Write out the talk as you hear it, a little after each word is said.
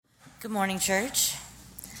Good morning, church.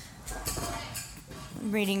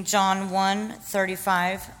 I'm reading John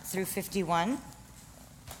 1:35 through 51.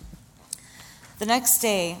 The next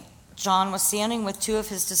day, John was standing with two of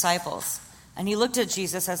his disciples, and he looked at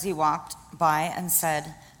Jesus as he walked by and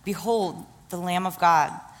said, "Behold, the Lamb of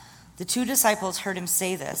God." The two disciples heard him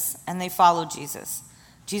say this, and they followed Jesus.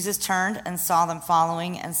 Jesus turned and saw them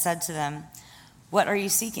following and said to them, "What are you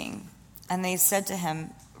seeking?" And they said to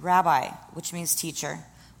him, "Rabbi," which means teacher,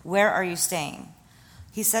 "where are you staying?"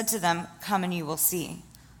 He said to them, "Come and you will see."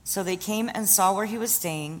 So they came and saw where he was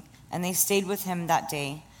staying, and they stayed with him that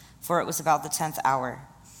day, for it was about the 10th hour.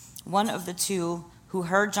 One of the two who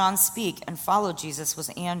heard John speak and followed Jesus was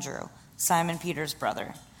Andrew, Simon Peter's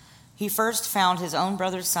brother. He first found his own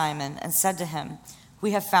brother Simon and said to him,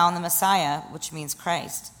 "We have found the Messiah," which means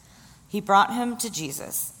Christ. He brought him to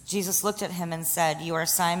Jesus. Jesus looked at him and said, "You are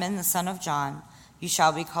Simon, the son of John. You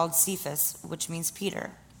shall be called Cephas," which means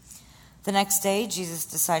Peter. The next day, Jesus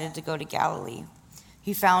decided to go to Galilee.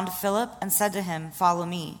 He found Philip and said to him, "Follow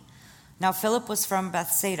me." Now Philip was from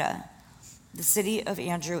Bethsaida, the city of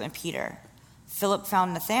Andrew and Peter. Philip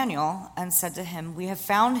found Nathanael and said to him, "We have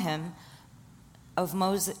found him of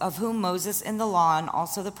whom Moses in the law and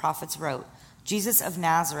also the prophets wrote, Jesus of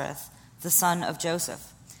Nazareth, the son of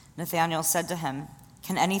Joseph." Nathanael said to him,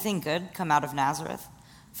 "Can anything good come out of Nazareth?"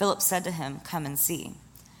 Philip said to him, "Come and see."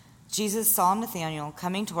 Jesus saw Nathanael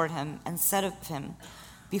coming toward him and said of him,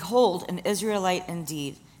 "Behold, an Israelite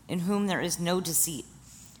indeed, in whom there is no deceit."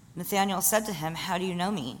 Nathanael said to him, "How do you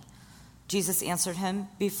know me?" Jesus answered him,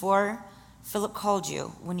 "Before Philip called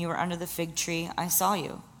you, when you were under the fig tree, I saw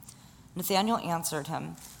you." Nathanael answered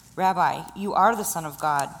him, "Rabbi, you are the Son of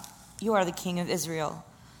God. You are the King of Israel."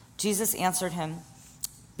 Jesus answered him,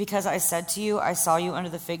 "Because I said to you, I saw you under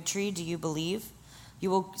the fig tree, do you believe? You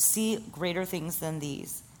will see greater things than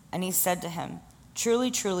these." And he said to him,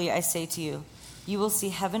 "Truly, truly, I say to you, you will see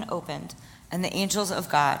heaven opened and the angels of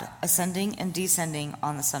God ascending and descending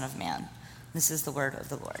on the Son of Man." This is the word of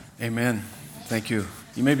the Lord. Amen. Thank you.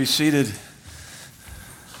 You may be seated.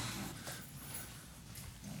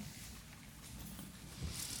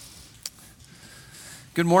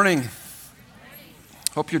 Good morning.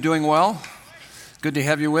 Hope you're doing well. Good to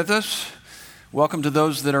have you with us. Welcome to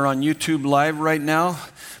those that are on YouTube Live right now.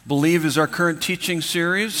 Believe is our current teaching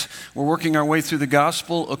series. We're working our way through the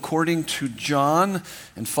gospel according to John,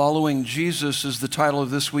 and following Jesus is the title of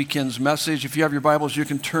this weekend's message. If you have your Bibles, you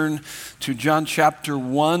can turn to John chapter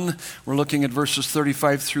 1. We're looking at verses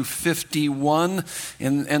 35 through 51.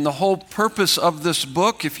 And the whole purpose of this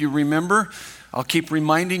book, if you remember, I'll keep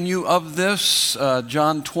reminding you of this,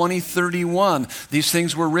 John 20:31. These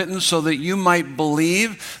things were written so that you might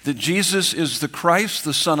believe that Jesus is the Christ,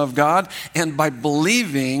 the Son of God, and by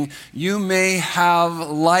believing you may have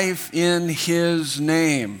life in His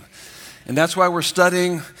name. And that's why we're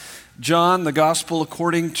studying John, the gospel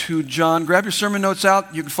according to John. Grab your sermon notes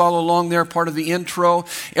out. You can follow along there, part of the intro.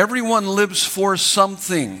 Everyone lives for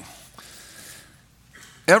something.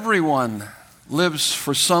 Everyone lives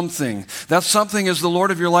for something. That something is the Lord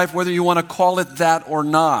of your life, whether you want to call it that or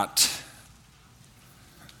not.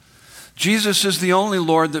 Jesus is the only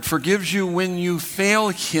Lord that forgives you when you fail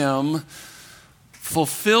Him,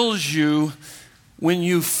 fulfills you when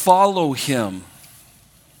you follow Him.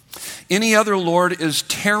 Any other Lord is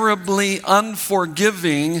terribly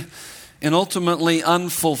unforgiving and ultimately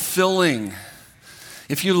unfulfilling.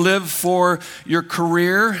 If you live for your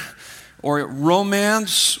career, or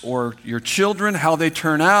romance, or your children, how they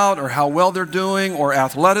turn out, or how well they're doing, or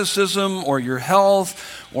athleticism, or your health,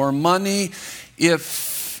 or money,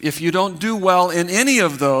 if you don't do well in any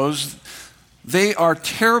of those, they are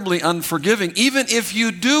terribly unforgiving. Even if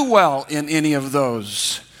you do well in any of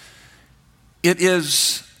those, it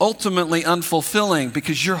is ultimately unfulfilling,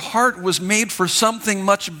 because your heart was made for something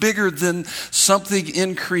much bigger than something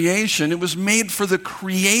in creation. It was made for the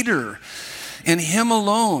Creator and Him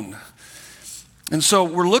alone. And so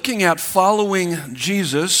we're looking at following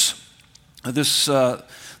Jesus this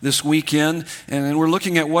weekend, and we're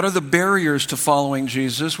looking at what are the barriers to following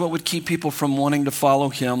Jesus, what would keep people from wanting to follow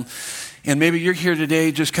Him. And maybe you're here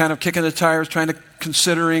today just kind of kicking the tires,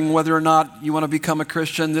 considering whether or not you want to become a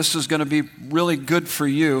Christian. This is going to be really good for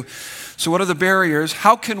you. So what are the barriers?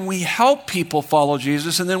 How can we help people follow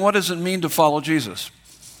Jesus? And then what does it mean to follow Jesus?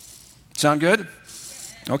 Sound good?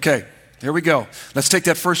 Okay. Here we go. Let's take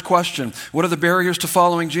that first question. What are the barriers to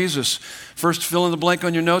following Jesus? First, fill in the blank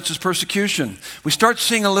on your notes is persecution. We start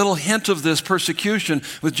seeing a little hint of this persecution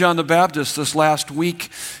with John the Baptist this last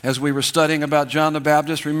week as we were studying about John the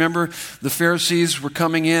Baptist. Remember, the Pharisees were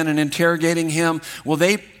coming in and interrogating him. Well,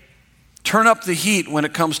 they turn up the heat when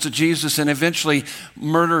it comes to Jesus and eventually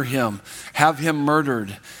murder him, have him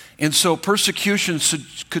murdered. And so persecution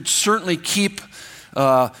could certainly keep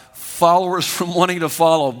followers from wanting to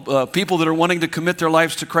follow, people that are wanting to commit their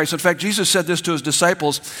lives to Christ. In fact, Jesus said this to his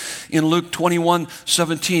disciples in Luke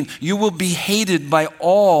 21:17, "You will be hated by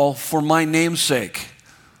all for my name's sake."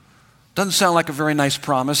 Doesn't sound like a very nice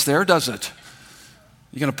promise there, does it?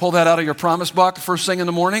 You're going to pull that out of your promise book first thing in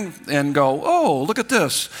the morning and go, "Oh, look at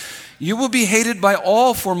this. You will be hated by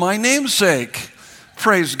all for my name's sake."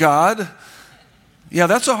 Praise God. Yeah,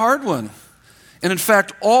 that's a hard one. And in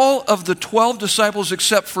fact, all of the 12 disciples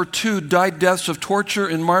except for 2 died deaths of torture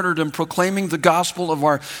and martyrdom proclaiming the gospel of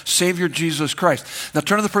our Savior Jesus Christ. Now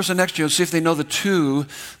turn to the person next to you and see if they know the two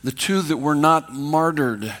that were not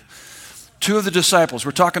martyred. 2 of the disciples.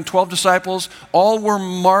 We're talking 12 disciples. All were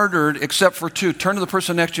martyred except for 2. Turn to the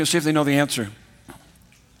person next to you and see if they know the answer.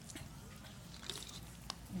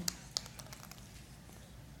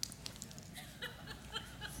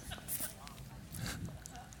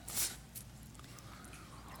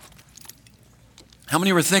 How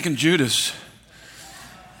many were thinking Judas?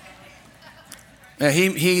 Yeah,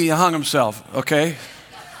 he hung himself, okay?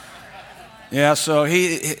 Yeah, so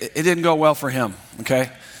it didn't go well for him, okay?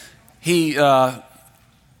 He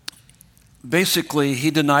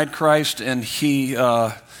basically denied Christ, and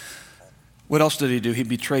what else did he do? He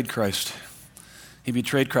betrayed Christ. He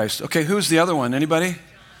betrayed Christ. Okay, who's the other one? Anybody?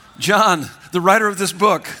 John, the writer of this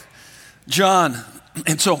book. John.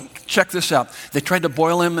 And so check this out. They tried to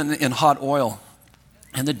boil him in hot oil,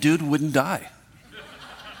 and the dude wouldn't die.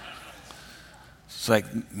 It's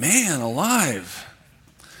like, man alive.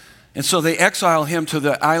 And so they exile him to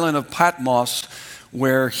the island of Patmos,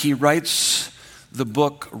 where he writes the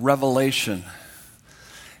book Revelation.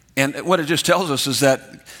 And what it just tells us is that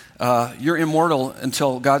you're immortal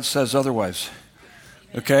until God says otherwise.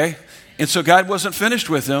 Okay? And so God wasn't finished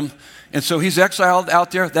with him. And so he's exiled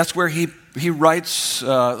out there. That's where he writes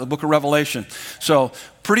the book of Revelation. So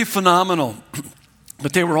pretty phenomenal.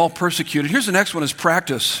 But they were all persecuted. Here's the next one is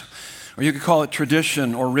practice. Or you could call it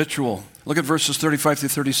tradition or ritual. Look at verses 35 through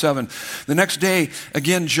 37. The next day,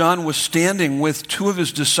 again, John was standing with 2 of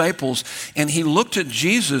his disciples, and he looked at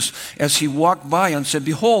Jesus as he walked by and said,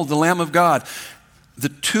 "Behold, the Lamb of God." The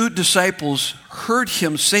 2 disciples heard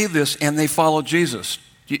him say this, and they followed Jesus.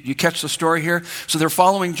 You catch the story here? So they're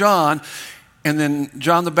following John, and then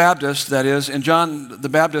John the Baptist, that is, and John the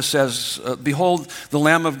Baptist says, "Behold the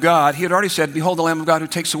Lamb of God." He had already said, "Behold the Lamb of God who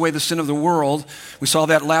takes away the sin of the world." We saw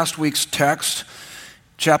that last week's text,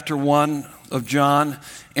 chapter 1 of John.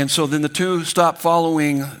 And so then the 2 stop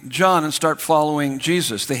following John and start following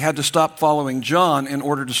Jesus. They had to stop following John in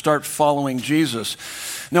order to start following Jesus.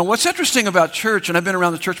 Now, what's interesting about church, and I've been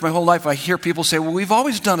around the church my whole life, I hear people say, "Well, we've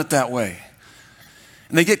always done it that way."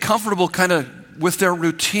 And they get comfortable kind of with their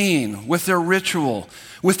routine, with their ritual,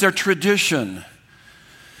 with their tradition.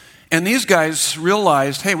 And these guys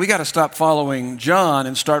realized, hey, we got to stop following John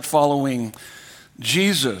and start following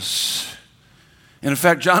Jesus. And in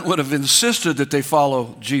fact, John would have insisted that they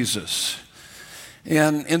follow Jesus.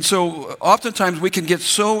 And so oftentimes we can get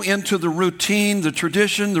so into the routine, the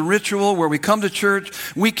tradition, the ritual, where we come to church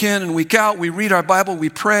week in and week out, we read our Bible, we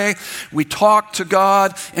pray, we talk to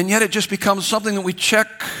God, and yet it just becomes something that we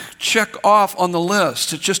check off on the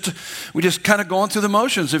list. We just kind of go on through the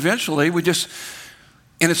motions eventually.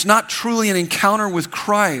 And it's not truly an encounter with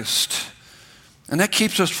Christ. And that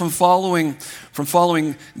keeps us from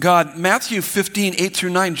following God. Matthew 15, 8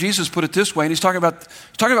 through 9, Jesus put it this way, and he's talking about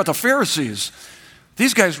the Pharisees.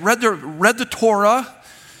 These guys read the Torah,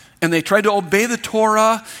 and they tried to obey the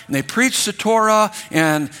Torah, and they preached the Torah,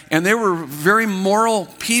 and they were very moral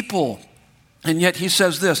people. And yet he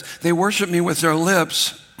says this, "They worship me with their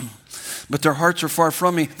lips, but their hearts are far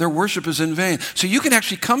from me. Their worship is in vain." So you can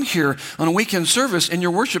actually come here on a weekend service and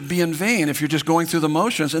your worship be in vain if you're just going through the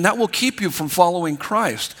motions, and that will keep you from following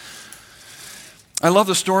Christ. I love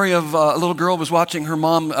the story of a little girl was watching her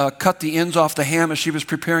mom cut the ends off the ham as she was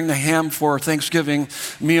preparing the ham for Thanksgiving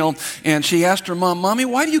meal. And she asked her mom, "Mommy,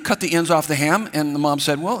 why do you cut the ends off the ham?" And the mom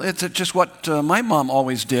said, "Well, it's just what my mom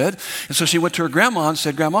always did." And so she went to her grandma and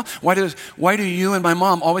said, "Grandma, why do you and my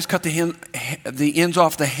mom always cut the ends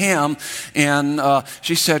off the ham?" And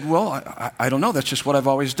she said, "Well, I don't know. That's just what I've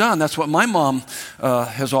always done. That's what my mom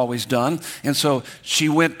has always done." And so she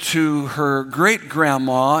went to her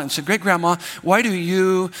great-grandma and said, "Great-grandma, why do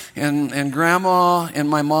you and grandma and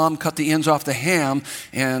my mom cut the ends off the ham?"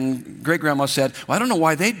 And great-grandma said, "Well, I don't know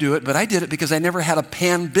why they do it, but I did it because I never had a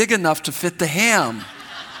pan big enough to fit the ham."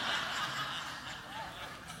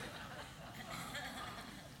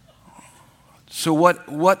 So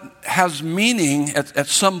what has meaning at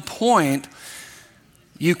some point,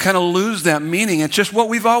 you kind of lose that meaning. It's just what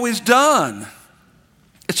we've always done.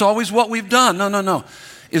 It's always what we've done. No.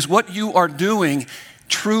 Is what you are doing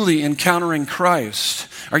truly encountering Christ?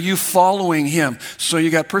 Are you following him? So you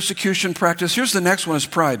got persecution, practice. Here's the next one is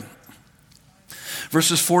pride.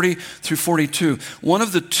 Verses 40 through 42. One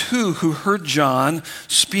of the two who heard John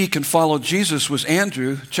speak and followed Jesus was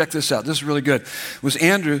Andrew. Check this out. This is really good. It was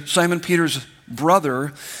Andrew, Simon Peter's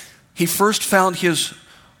brother. He first found his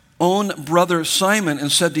own brother Simon and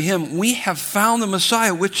said to him, "We have found the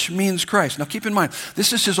Messiah," which means Christ. Now keep in mind,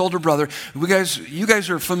 this is his older brother. You guys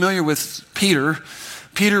are familiar with Peter.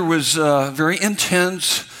 Peter was very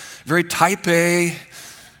intense, very type A,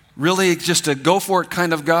 really just a go-for-it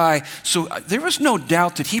kind of guy. So there was no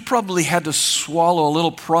doubt that he probably had to swallow a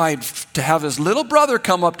little pride to have his little brother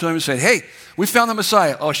come up to him and say, "Hey, we found the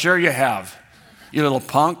Messiah." "Oh, sure you have, you little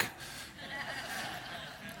punk.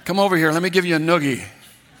 Come over here, let me give you a noogie."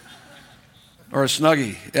 Or a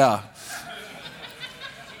snuggie, yeah.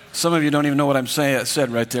 Some of you don't even know what I'm saying. I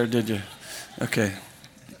said right there, did you? Okay.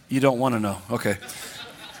 You don't want to know. Okay.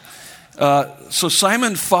 So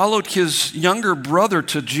Simon followed his younger brother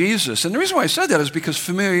to Jesus. And the reason why I said that is because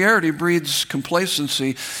familiarity breeds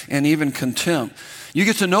complacency and even contempt. You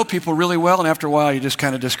get to know people really well, and after a while you just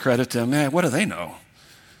kind of discredit them. Man, what do they know?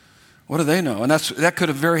 What do they know? And that could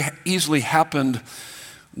have very easily happened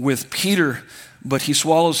with Peter, but he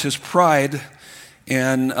swallows his pride.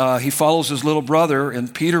 And he follows his little brother,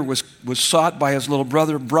 and Peter was sought by his little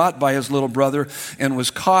brother, brought by his little brother, and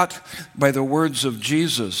was caught by the words of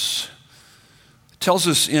Jesus. It tells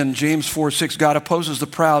us in James 4:6, God opposes the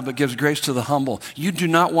proud but gives grace to the humble. You do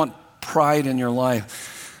not want pride in your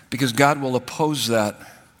life because God will oppose that.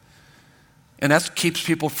 And that keeps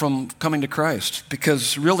people from coming to Christ.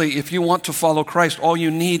 Because really, if you want to follow Christ, all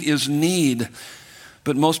you need is need.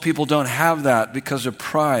 But most people don't have that because of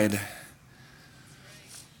pride.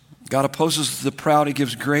 God opposes the proud. He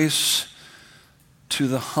gives grace to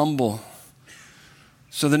the humble.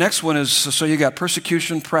 So the next one is, so you got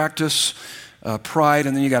persecution, practice, pride,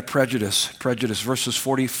 and then you got prejudice. Prejudice, verses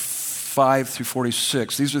 45 through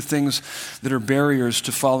 46. These are things that are barriers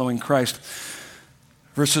to following Christ.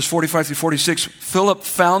 Verses 45 through 46, Philip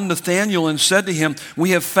found Nathanael and said to him,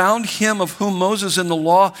 "We have found him of whom Moses in the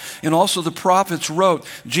law and also the prophets wrote,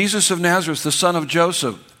 Jesus of Nazareth, the son of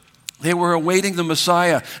Joseph." They were awaiting the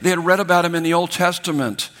Messiah. They had read about him in the Old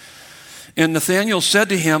Testament. And Nathanael said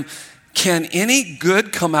to him, "Can any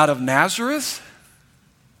good come out of Nazareth?"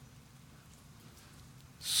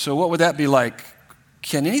 So what would that be like?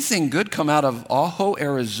 Can anything good come out of Ajo,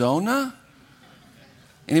 Arizona?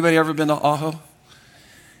 Anybody ever been to Ajo?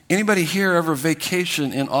 Anybody here ever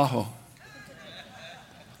vacation in Ajo?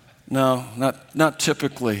 No, not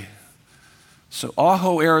typically. So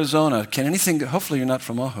Ajo, Arizona. Can anything, hopefully you're not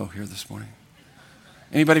from Ajo here this morning.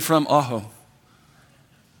 Anybody from Ajo?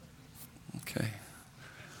 Okay.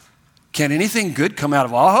 Can anything good come out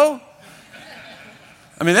of Ajo?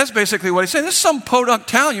 I mean, that's basically what he's saying. This is some podunk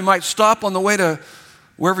town you might stop on the way to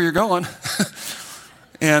wherever you're going.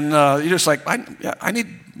 And you're just like, I need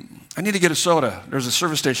to get a soda. There's a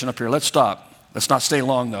service station up here. Let's stop. Let's not stay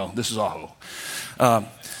long, though. This is Ajo.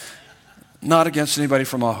 Not against anybody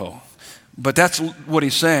from Ajo. But that's what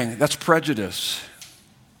he's saying. That's prejudice.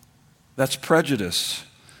 That's prejudice.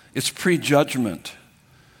 It's prejudgment.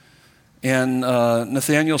 And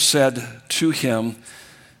Nathanael said to him,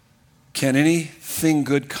 "Can anything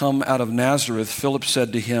good come out of Nazareth?" Philip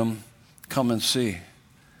said to him, "Come and see."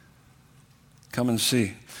 Come and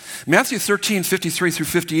see. Matthew 13, 53 through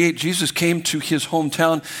 58, Jesus came to his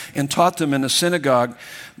hometown and taught them in the synagogue.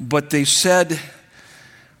 But they said,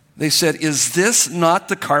 "Is this not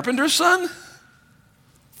the carpenter's son?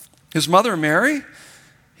 His mother Mary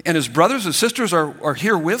and his brothers and sisters are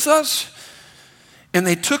here with us?" And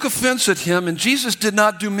they took offense at him, and Jesus did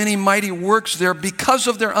not do many mighty works there because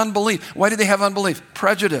of their unbelief. Why did they have unbelief?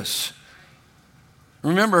 Prejudice.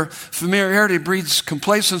 Remember, familiarity breeds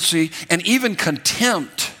complacency and even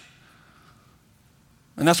contempt.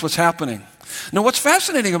 And that's what's happening. Now, what's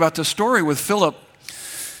fascinating about this story with Philip,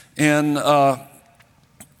 and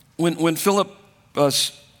when Philip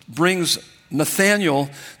brings Nathanael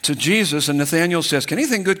to Jesus, and Nathanael says, "Can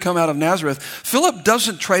anything good come out of Nazareth?" Philip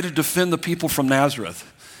doesn't try to defend the people from Nazareth.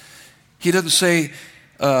 He doesn't say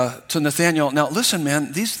to Nathanael, "Now listen,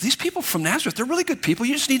 man, these people from Nazareth, they're really good people.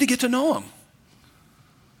 You just need to get to know them."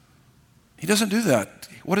 He doesn't do that.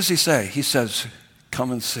 What does he say? He says,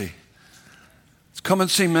 "Come and see." It's come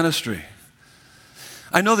and see ministry.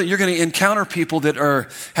 I know that you're going to encounter people that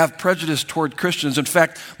have prejudice toward Christians. In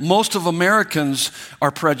fact, most of Americans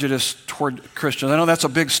are prejudiced toward Christians. I know that's a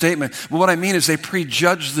big statement, but what I mean is they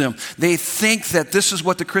prejudge them. They think that this is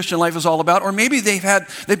what the Christian life is all about, or maybe they've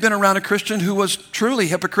been around a Christian who was truly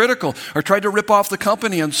hypocritical or tried to rip off the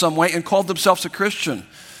company in some way and called themselves a Christian.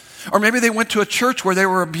 Or maybe they went to a church where they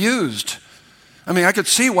were abused. I mean, I could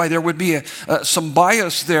see why there would be some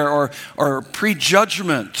bias there or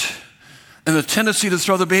prejudgment and the tendency to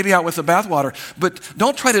throw the baby out with the bathwater. But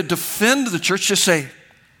don't try to defend the church. Just say,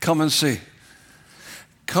 come and see.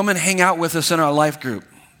 Come and hang out with us in our life group.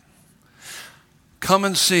 Come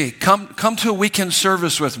and see. Come to a weekend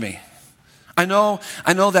service with me. I know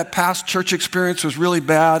that past church experience was really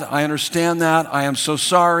bad. I understand that. I am so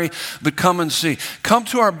sorry. But come and see. Come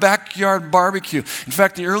to our backyard barbecue. In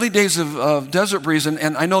fact, the early days of Desert Breeze,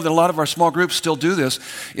 and I know that a lot of our small groups still do this,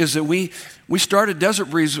 is that we started Desert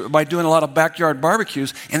Breeze by doing a lot of backyard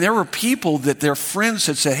barbecues, and there were people that their friends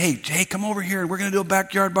had said, hey, come over here. We're going to do a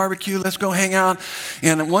backyard barbecue. Let's go hang out.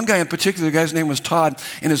 And one guy in particular, the guy's name was Todd,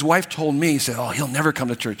 and his wife told me, he said, he'll never come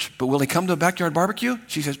to church, but will he come to a backyard barbecue?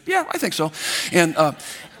 She says, yeah, I think so.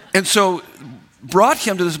 And so brought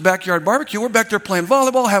him to this backyard barbecue. We're back there playing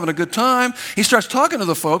volleyball, having a good time. He starts talking to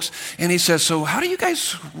the folks, and he says, so how do you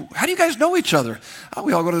guys know each other? Oh,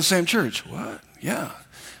 we all go to the same church. What? Yeah.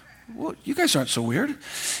 Well, you guys aren't so weird.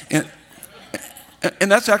 And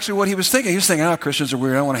that's actually what he was thinking. He was thinking, Christians are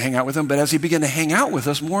weird. I don't want to hang out with them. But as he began to hang out with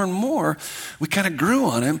us more and more, we kind of grew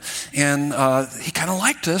on him. And he kind of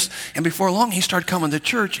liked us. And before long, he started coming to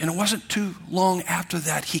church. And it wasn't too long after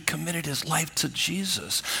that, he committed his life to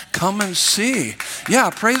Jesus. Come and see. Yeah,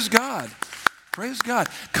 praise God. Praise God.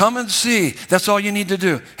 Come and see. That's all you need to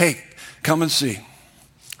do. Hey, come and see.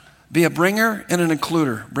 Be a bringer and an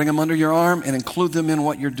includer. Bring them under your arm and include them in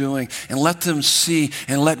what you're doing. And let them see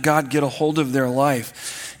and let God get a hold of their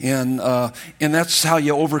life. And that's how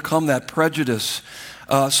you overcome that prejudice.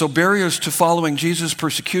 So barriers to following Jesus: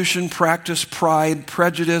 persecution, practice, pride,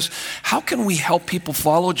 prejudice. How can we help people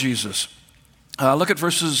follow Jesus? Look at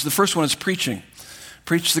verses. The first one is preaching.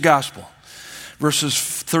 Preach the gospel. Verses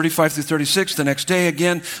 35 through 36, the next day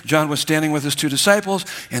again, John was standing with his two disciples,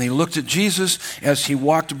 and he looked at Jesus as he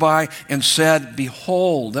walked by and said,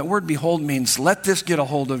 behold. That word behold means let this get a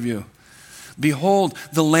hold of you. Behold,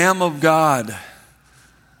 the Lamb of God.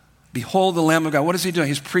 Behold, the Lamb of God. What is he doing?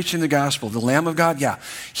 He's preaching the gospel. The Lamb of God, yeah.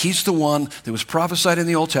 He's the one that was prophesied in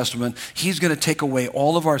the Old Testament. He's going to take away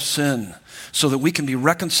all of our sin so that we can be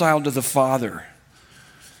reconciled to the Father.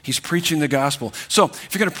 He's preaching the gospel. So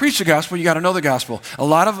if you're going to preach the gospel, you got to know the gospel. A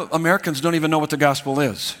lot of Americans don't even know what the gospel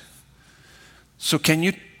is. So can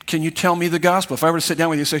you tell me the gospel? If I were to sit down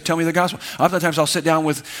with you and say, tell me the gospel. Oftentimes I'll sit down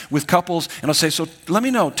with couples and I'll say, so let me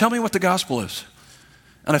know. Tell me what the gospel is.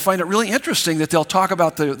 And I find it really interesting that they'll talk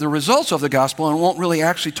about the results of the gospel and won't really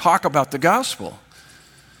actually talk about the gospel.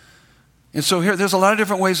 And so there's a lot of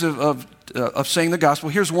different ways of saying the gospel.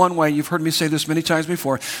 Here's one way. You've heard me say this many times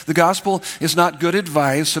before. The gospel is not good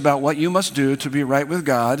advice about what you must do to be right with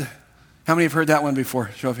God. How many have heard that one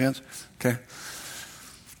before? Show of hands. Okay.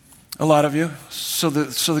 A lot of you. So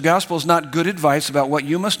the gospel is not good advice about what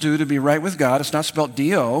you must do to be right with God. It's not spelled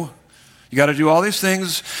D-O. You got to do all these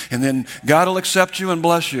things, and then God will accept you and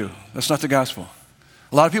bless you. That's not the gospel.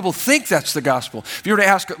 A lot of people think that's the gospel. If you were to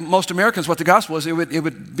ask most Americans what the gospel is, it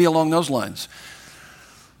would be along those lines.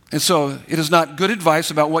 And so it is not good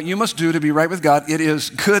advice about what you must do to be right with God. It is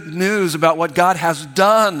good news about what God has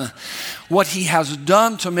done, what he has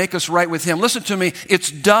done to make us right with him. Listen to me,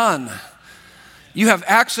 it's done. You have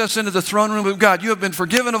access into the throne room of God. You have been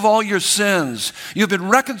forgiven of all your sins. You have been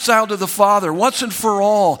reconciled to the Father once and for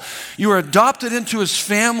all. You are adopted into his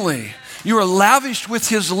family. You are lavished with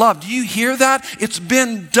his love. Do you hear that? It's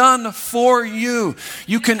been done for you.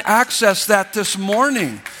 You can access that this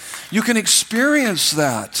morning. You can experience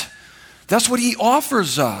that. That's what he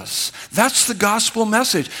offers us. That's the gospel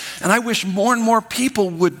message. And I wish more and more people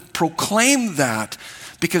would proclaim that,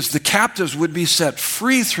 because the captives would be set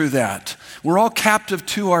free through that. We're all captive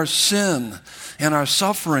to our sin and our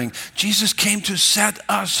suffering. Jesus came to set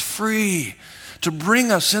us free, to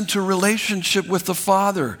bring us into relationship with the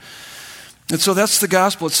Father. And so that's the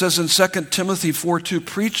gospel. It says in 2 Timothy 4:2,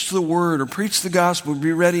 preach the word or preach the gospel,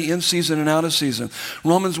 be ready in season and out of season.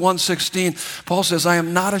 Romans 1:16, Paul says, I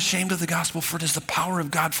am not ashamed of the gospel, for it is the power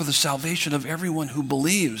of God for the salvation of everyone who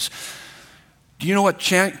believes. Do you know what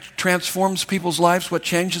transforms people's lives? What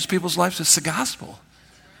changes people's lives? It's the gospel.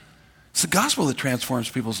 It's the gospel that transforms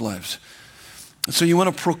people's lives. So you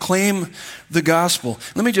want to proclaim the gospel.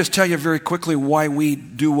 Let me just tell you very quickly why we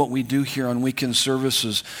do what we do here on weekend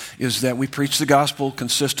services is that we preach the gospel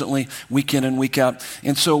consistently, week in and week out.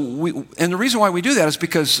 And the reason why we do that is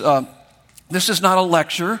because this is not a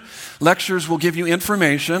lecture. Lectures will give you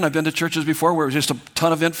information. I've been to churches before where it was just a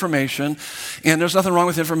ton of information, and there's nothing wrong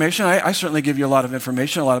with information. I certainly give you a lot of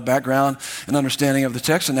information, a lot of background and understanding of the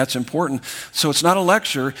text, and that's important. So it's not a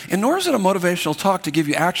lecture, and nor is it a motivational talk to give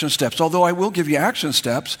you action steps, although I will give you action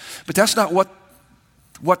steps, but that's not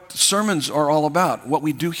what sermons are all about, what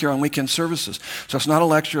we do here on weekend services. So it's not a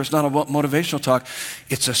lecture, it's not a motivational talk,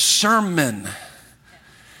 it's a sermon.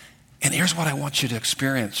 And here's what I want you to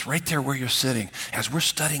experience right there where you're sitting. As we're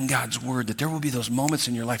studying God's word, that there will be those moments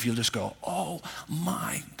in your life you'll just go, oh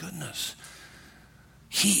my goodness,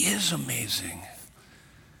 he is amazing.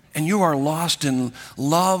 And you are lost in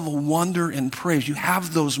love, wonder, and praise. You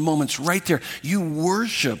have those moments right there. You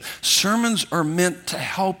worship. Sermons are meant to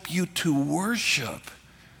help you to worship.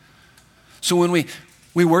 So when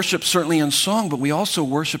we worship certainly in song, but we also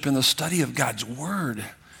worship in the study of God's word.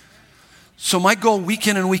 So my goal week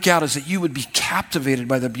in and week out is that you would be captivated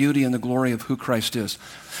by the beauty and the glory of who Christ is.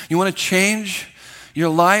 You want to change your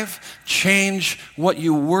life? Change what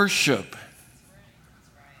you worship.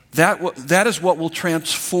 That is what will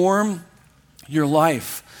transform your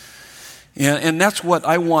life. And that's what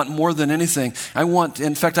I want more than anything.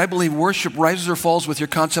 In fact, I believe worship rises or falls with your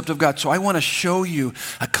concept of God. So I want to show you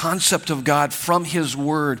a concept of God from His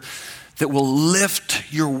Word that will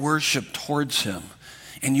lift your worship towards Him.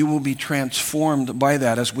 And you will be transformed by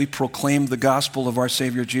that as we proclaim the gospel of our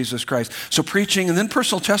Savior Jesus Christ. So preaching and then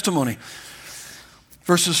personal testimony.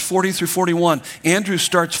 Verses 40 through 41, Andrew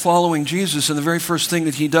starts following Jesus, and the very first thing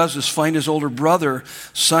that he does is find his older brother,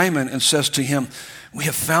 Simon, and says to him, we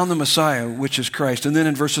have found the Messiah, which is Christ. And then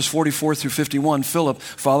in verses 44 through 51, Philip,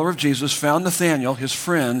 follower of Jesus, found Nathanael, his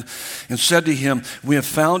friend, and said to him, we have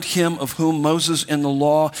found him of whom Moses in the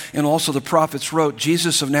law and also the prophets wrote,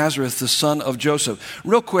 Jesus of Nazareth, the son of Joseph.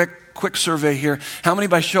 Real quick survey here. How many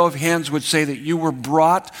by show of hands would say that you were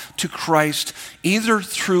brought to Christ either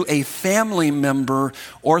through a family member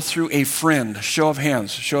or through a friend? Show of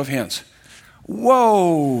hands, show of hands.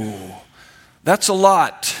 Whoa, that's a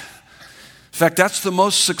lot. In fact, that's the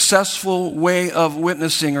most successful way of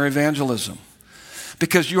witnessing or evangelism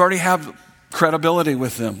because you already have credibility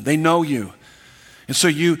with them. They know you. And so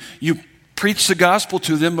you preach the gospel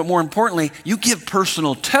to them, but more importantly, you give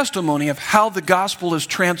personal testimony of how the gospel has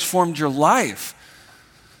transformed your life.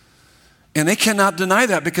 And they cannot deny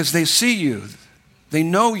that because they see you. They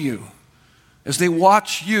know you. As they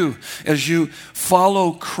watch you, as you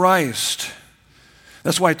follow Christ.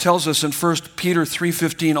 That's why it tells us in 1 Peter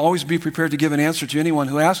 3:15, always be prepared to give an answer to anyone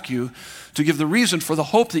who asks you to give the reason for the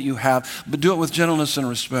hope that you have, but do it with gentleness and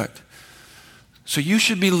respect. So you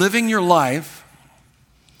should be living your life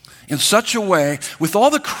in such a way, with all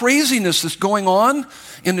the craziness that's going on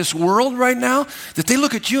in this world right now, that they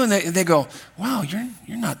look at you and they go, wow,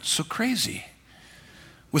 you're not so crazy.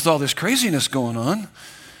 With all this craziness going on,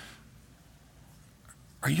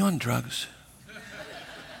 are you on drugs?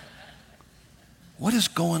 What is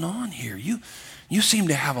going on here? You seem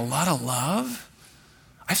to have a lot of love.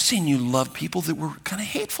 I've seen you love people that were kind of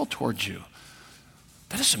hateful towards you.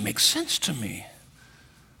 That doesn't make sense to me.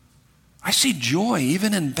 I see joy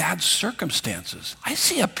even in bad circumstances. I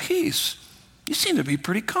see a peace. You seem to be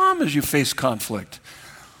pretty calm as you face conflict.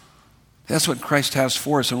 That's what Christ has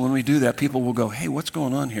for us. And when we do that, people will go, hey, what's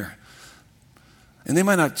going on here? And they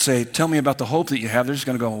might not say, tell me about the hope that you have. They're just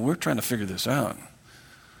going to go, well, we're trying to figure this out.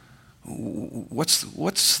 What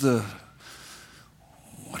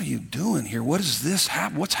are you doing here? What is this?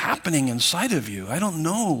 What's happening inside of you? I don't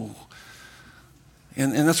know.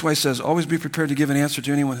 And that's why he says, always be prepared to give an answer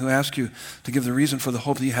to anyone who asks you to give the reason for the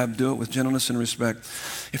hope that you have. Do it with gentleness and respect.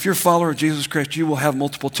 If you're a follower of Jesus Christ, you will have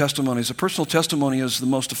multiple testimonies. A personal testimony is the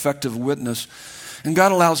most effective witness. And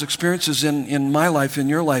God allows experiences in my life, in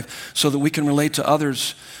your life, so that we can relate to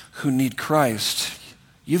others who need Christ.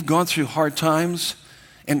 You've gone through hard times,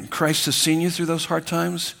 and Christ has seen you through those hard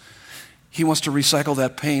times. He wants to recycle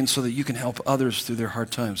that pain so that you can help others through their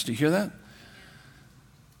hard times. Do you hear that?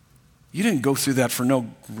 You didn't go through that for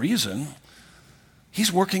no reason.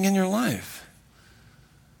 He's working in your life.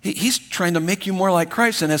 He's trying to make you more like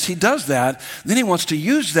Christ, and as he does that, then he wants to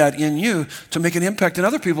use that in you to make an impact in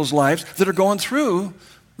other people's lives that are going through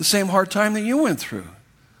the same hard time that you went through.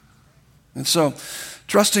 And so,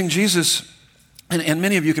 trusting Jesus, and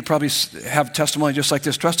many of you could probably have testimony just like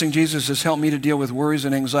this. Trusting Jesus has helped me to deal with worries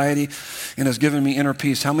and anxiety and has given me inner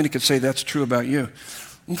peace. How many could say that's true about you?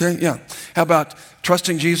 Okay, yeah. How about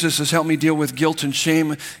trusting Jesus has helped me deal with guilt and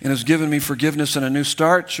shame and has given me forgiveness and a new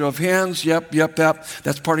start? Show of hands. Yep.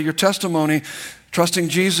 That's part of your testimony. Trusting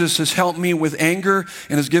Jesus has helped me with anger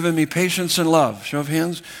and has given me patience and love. Show of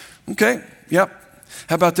hands. Okay. Yep.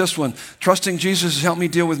 How about this one? Trusting Jesus has helped me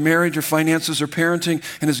deal with marriage or finances or parenting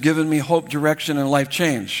and has given me hope, direction, and life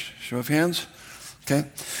change. Show of hands. Okay.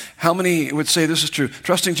 How many would say this is true?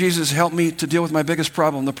 Trusting Jesus helped me to deal with my biggest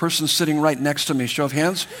problem, the person sitting right next to me. Show of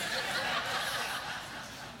hands.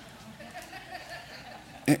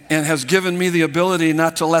 And has given me the ability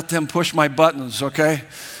not to let them push my buttons, okay?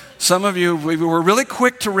 Some of you, we were really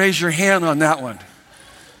quick to raise your hand on that one,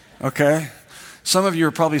 okay? Some of you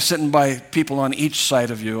are probably sitting by people on each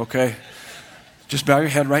side of you, okay? Just bow your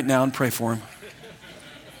head right now and pray for them.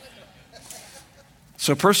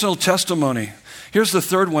 So personal testimony. Here's the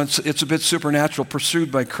third one. It's a bit supernatural,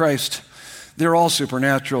 pursued by Christ. They're all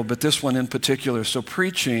supernatural, but this one in particular. So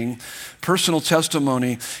preaching, personal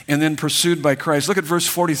testimony, and then pursued by Christ. Look at verse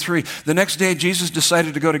 43. The next day, Jesus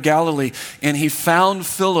decided to go to Galilee, and he found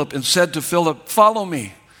Philip and said to Philip, "Follow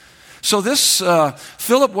me." So this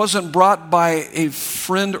Philip wasn't brought by a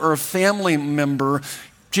friend or a family member.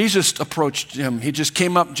 Jesus approached him. He just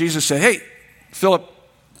came up. Jesus said, "Hey, Philip,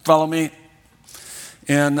 follow me."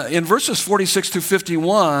 And in verses 46 through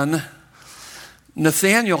 51,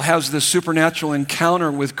 Nathanael has this supernatural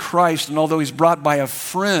encounter with Christ, and although he's brought by a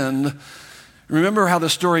friend, remember how the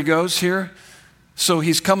story goes here? So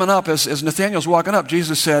he's coming up, as Nathanael's walking up,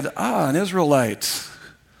 Jesus said, an Israelite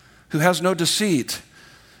who has no deceit.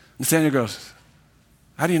 Nathanael goes,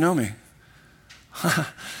 "How do you know me?"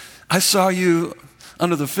 "I saw you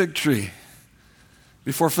under the fig tree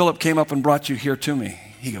before Philip came up and brought you here to me."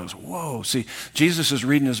 He goes, "Whoa." See, Jesus is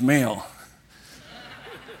reading his mail.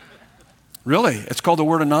 Really, it's called the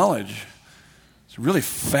word of knowledge. It's really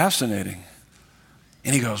fascinating.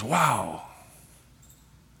 And he goes, "Wow."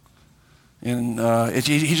 And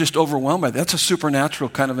he's just overwhelmed by that. That's a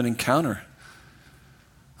supernatural kind of an encounter.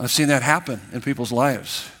 I've seen that happen in people's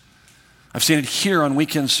lives. I've seen it here on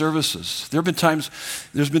weekend services. There's been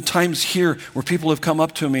times here where people have come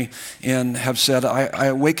up to me and have said, I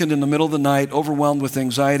awakened in the middle of the night, overwhelmed with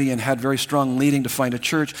anxiety, and had very strong leading to find a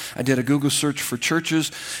church. I did a Google search for churches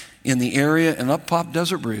in the area, and up popped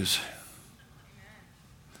Desert Breeze.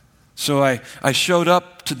 So I showed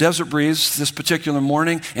up to Desert Breeze this particular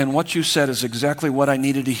morning, and what you said is exactly what I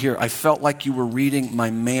needed to hear. I felt like you were reading my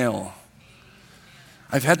mail.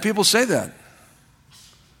 I've had people say that.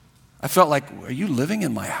 I felt like, "Are you living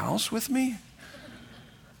in my house with me?"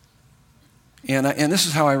 And this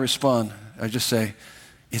is how I respond. I just say,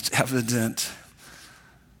 "It's evident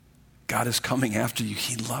God is coming after you.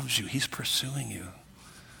 He loves you. He's pursuing you."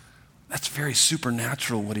 That's very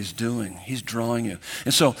supernatural what he's doing. He's drawing you.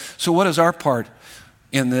 And so what is our part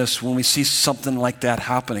in this when we see something like that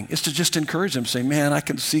happening? It's to just encourage them, say, "Man, I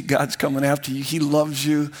can see God's coming after you. He loves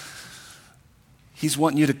you. He's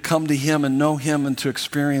wanting you to come to him and know him and to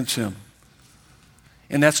experience him."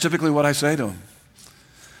 And that's typically what I say to him.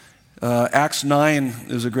 Acts 9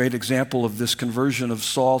 is a great example of this conversion of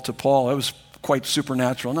Saul to Paul. It was quite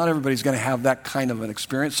supernatural. Not everybody's going to have that kind of an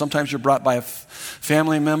experience. Sometimes you're brought by a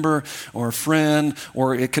family member or a friend,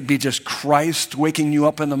 or it could be just Christ waking you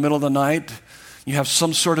up in the middle of the night. You have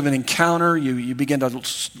some sort of an encounter. You begin to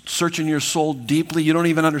search in your soul deeply. You don't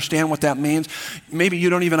even understand what that means. Maybe you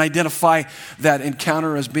don't even identify that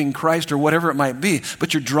encounter as being Christ or whatever it might be,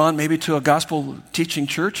 but you're drawn maybe to a gospel teaching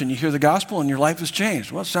church and you hear the gospel and your life has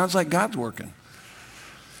changed. Well, it sounds like God's working.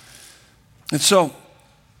 And so,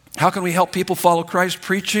 how can we help people follow Christ?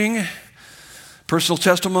 Preaching, personal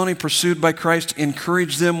testimony, pursued by Christ.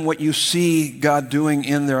 Encourage them what you see God doing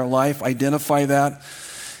in their life. Identify that.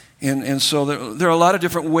 And so there are a lot of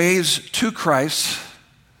different ways to Christ.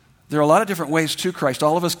 There are a lot of different ways to Christ.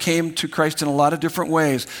 All of us came to Christ in a lot of different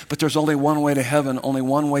ways, but there's only one way to heaven, only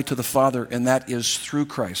one way to the Father, and that is through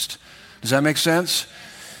Christ. Does that make sense?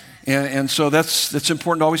 And so that's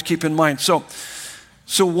important to always keep in mind. So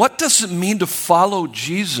what does it mean to follow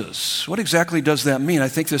Jesus? What exactly does that mean? I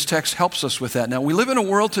think this text helps us with that. Now, we live in a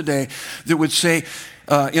world today that would say,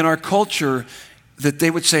 in our culture, that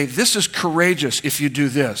they would say, this is courageous if you do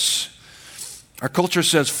this. Our culture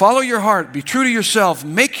says, follow your heart, be true to yourself,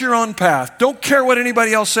 make your own path, don't care what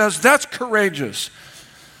anybody else says, that's courageous.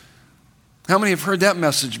 How many have heard that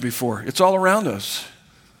message before? It's all around us.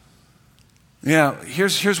 Yeah,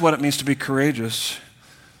 here's what it means to be courageous.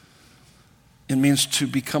 It means to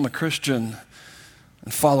become a Christian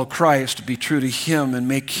and follow Christ, be true to him, and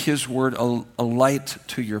make his word a light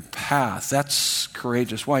to your path. That's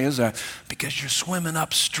courageous. Why is that? Because you're swimming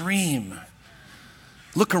upstream.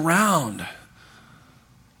 Look around.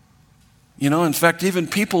 In fact, even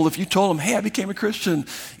people, if you told them, hey, I became a Christian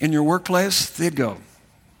in your workplace, they'd go,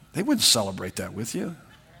 they wouldn't celebrate that with you.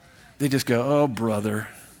 They just go, oh, brother,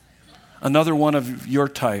 another one of your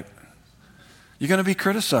type. You're going to be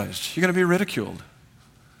criticized. You're going to be ridiculed.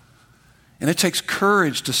 And it takes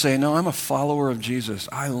courage to say, no, I'm a follower of Jesus.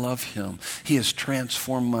 I love him. He has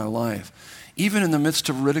transformed my life. Even in the midst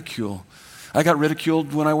of ridicule. I got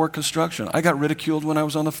ridiculed when I worked construction. I got ridiculed when I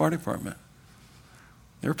was on the fire department.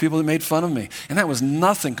 There were people that made fun of me. And that was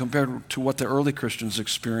nothing compared to what the early Christians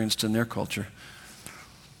experienced in their culture.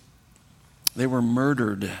 They were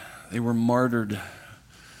murdered. They were martyred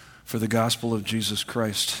for the gospel of Jesus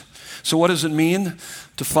Christ. So what does it mean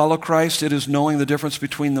to follow Christ? It is knowing the difference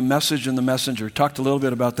between the message and the messenger. Talked a little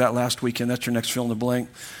bit about that last weekend. That's your next fill in the blank.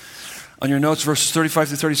 On your notes, verses 35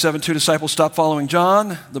 through 37, 2 disciples stopped following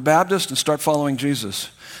John the Baptist and start following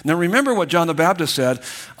Jesus. Now remember what John the Baptist said.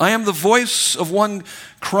 I am the voice of one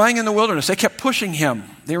crying in the wilderness. They kept pushing him.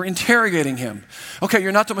 They were interrogating him. Okay,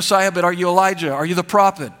 you're not the Messiah, but are you Elijah? Are you the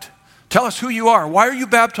prophet? Tell us who you are. Why are you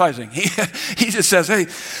baptizing? He just says, hey,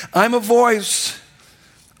 I'm a voice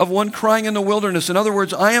of one crying in the wilderness. In other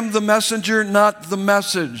words, I am the messenger, not the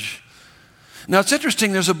message. Now it's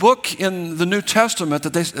interesting, there's a book in the New Testament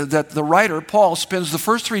that the writer, Paul, spends the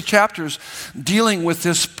first 3 chapters dealing with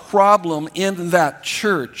this problem in that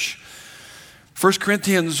church. 1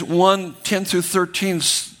 Corinthians 1, 10 through 13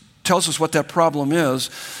 tells us what that problem is.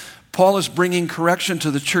 Paul is bringing correction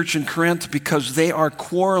to the church in Corinth because they are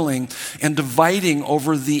quarreling and dividing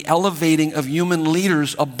over the elevating of human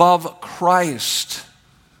leaders above Christ.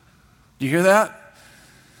 Do you hear that?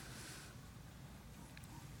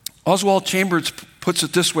 Oswald Chambers puts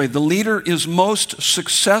it this way: the leader is most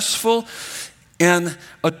successful and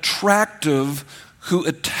attractive who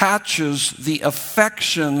attaches the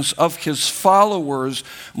affections of his followers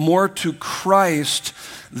more to Christ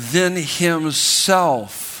than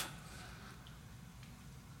himself.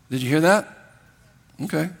 Did you hear that?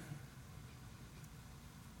 Okay.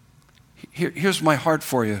 Here's my heart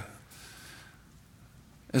for you.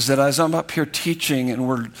 Is that as I'm up here teaching and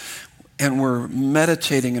we're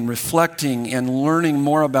meditating and reflecting and learning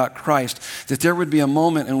more about Christ, that there would be a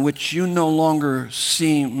moment in which you no longer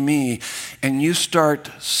see me and you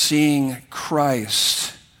start seeing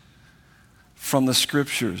Christ from the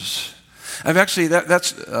Scriptures. I've actually,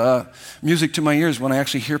 that's music to my ears when I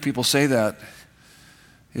actually hear people say that,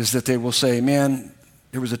 is that they will say, man,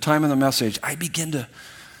 there was a time in the message, I begin to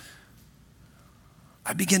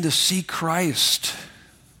see Christ.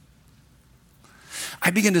 I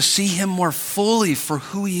begin to see him more fully for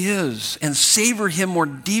who he is and savor him more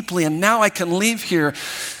deeply. And now I can leave here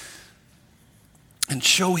and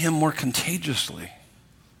show him more contagiously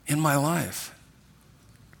in my life.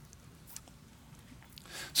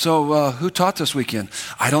 So who taught this weekend?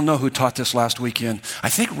 I don't know who taught this last weekend. I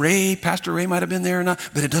think Pastor Ray might have been there or not,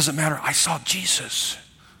 but it doesn't matter. I saw Jesus.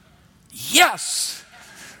 Yes!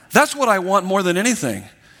 That's what I want more than anything.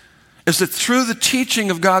 Is that through the teaching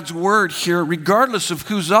of God's word here, regardless of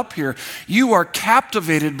who's up here, you are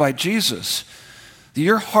captivated by Jesus. That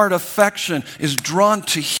your heart affection is drawn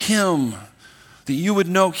to him. That you would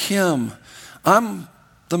know him. I'm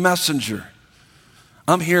the messenger.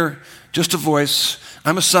 I'm here, just a voice.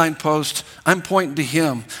 I'm a signpost. I'm pointing to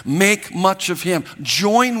him. Make much of him.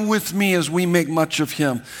 Join with me as we make much of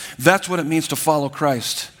him. That's what it means to follow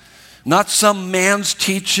Christ. Not some man's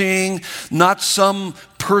teaching, not some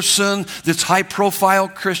person that's high-profile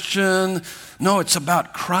Christian. No, it's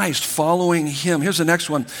about Christ, following him. Here's the next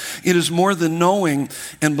one. It is more than knowing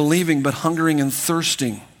and believing, but hungering and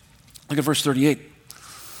thirsting. Look at verse 38.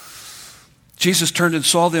 Jesus turned and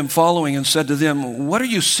saw them following and said to them, what are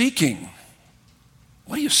you seeking?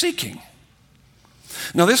 What are you seeking?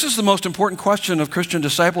 Now, this is the most important question of Christian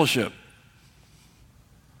discipleship.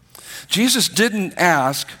 Jesus didn't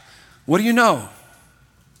ask, what do you know?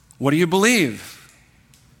 What do you believe?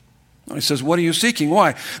 No, he says, what are you seeking?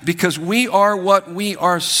 Why? Because we are what we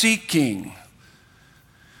are seeking.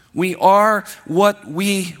 We are what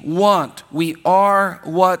we want. We are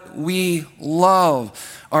what we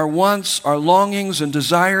love. Our wants, our longings, and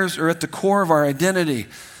desires are at the core of our identity.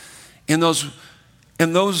 And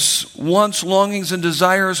those wants, longings, and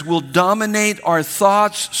desires will dominate our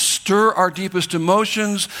thoughts, stir our deepest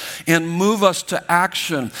emotions, and move us to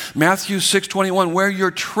action. Matthew 6:21, where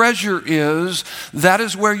your treasure is, that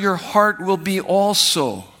is where your heart will be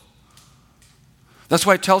also. That's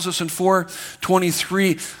why it tells us in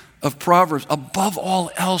 4:23 of Proverbs, above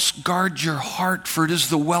all else, guard your heart, for it is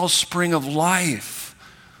the wellspring of life.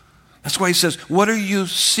 That's why he says, what are you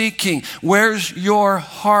seeking? Where's your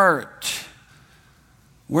heart?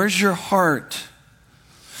 Where's your heart?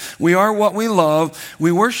 We are what we love.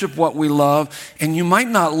 We worship what we love. And you might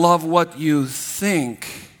not love what you think.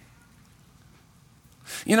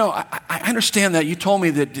 You know, I understand that. You told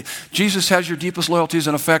me that Jesus has your deepest loyalties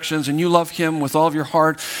and affections, and you love him with all of your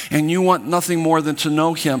heart, and you want nothing more than to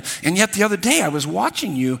know him. And yet the other day I was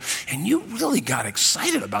watching you, and you really got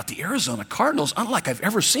excited about the Arizona Cardinals, unlike I've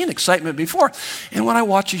ever seen excitement before. And when I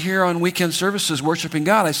watch you here on weekend services worshiping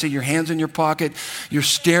God, I see your hands in your pocket, you're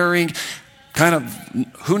staring kind of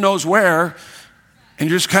who knows where, and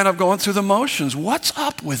you're just kind of going through the motions. What's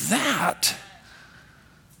up with that?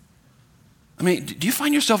 I mean, do you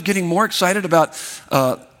find yourself getting more excited about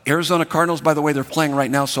Arizona Cardinals? By the way, they're playing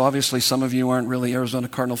right now, so obviously some of you aren't really Arizona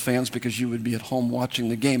Cardinal fans because you would be at home watching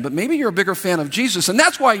the game. But maybe you're a bigger fan of Jesus, and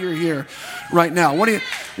that's why you're here right now. What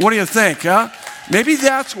do you think, huh? Maybe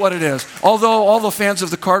that's what it is. Although all the fans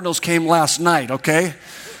of the Cardinals came last night, okay?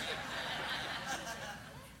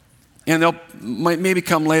 And they'll might maybe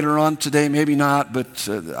come later on today, maybe not. But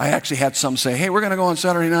I actually had some say, hey, we're going to go on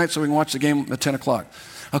Saturday night so we can watch the game at 10 o'clock.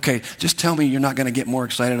 Okay, just tell me you're not going to get more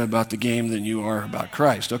excited about the game than you are about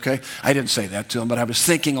Christ, okay? I didn't say that to him, but I was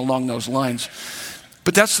thinking along those lines.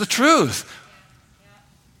 But that's the truth.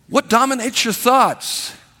 What dominates your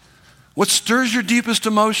thoughts? What stirs your deepest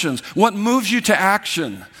emotions? What moves you to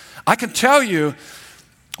action? I can tell you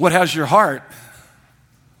what has your heart.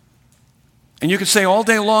 And you can say all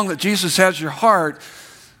day long that Jesus has your heart,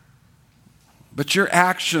 but your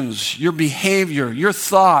actions, your behavior, your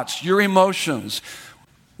thoughts, your emotions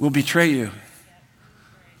will betray you.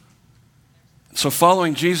 So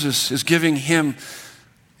following Jesus is giving him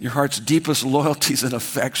your heart's deepest loyalties and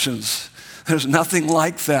affections. There's nothing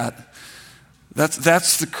like that.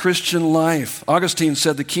 That's the Christian life. Augustine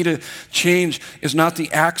said the key to change is not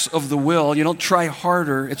the acts of the will. You don't try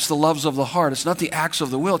harder. It's the loves of the heart. It's not the acts of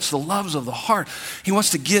the will. It's the loves of the heart. He wants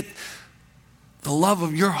to get the love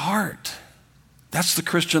of your heart. That's the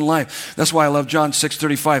Christian life. That's why I love John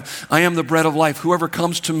 6:35. I am the bread of life. Whoever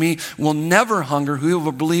comes to me will never hunger.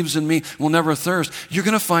 Whoever believes in me will never thirst. You're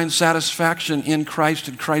going to find satisfaction in Christ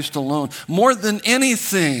and Christ alone, more than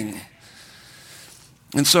anything.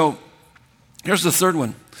 And so, here's the third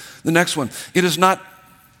one. The next one. It is not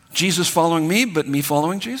Jesus following me, but me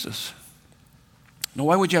following Jesus. Now,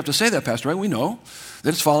 why would you have to say that, Pastor? Right? We know that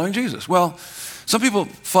it's following Jesus. Well, some people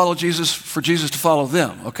follow Jesus for Jesus to follow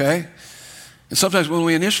them, okay? And sometimes when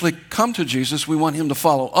we initially come to Jesus, we want him to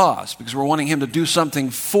follow us because we're wanting him to do something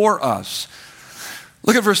for us.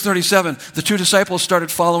 Look at verse 37. The two disciples started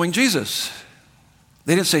following Jesus.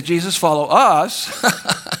 They didn't say, Jesus, follow us.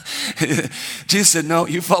 Jesus said, no,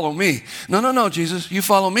 you follow me. No, Jesus, you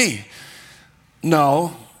follow me.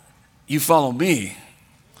 No, you follow me.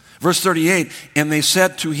 Verse 38, and they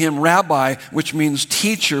said to him, Rabbi, which means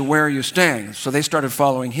teacher, where are you staying? So they started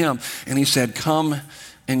following him, and he said, come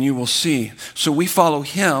and you will see. So we follow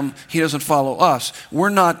him. He doesn't follow us. We're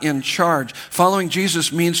not in charge. Following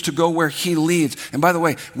Jesus means to go where he leads. And by the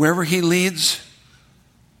way, wherever he leads,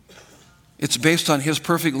 it's based on his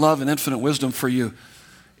perfect love and infinite wisdom for you.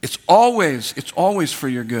 It's always for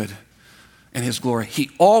your good and his glory.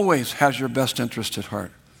 He always has your best interest at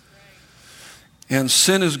heart. And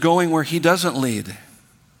sin is going where he doesn't lead.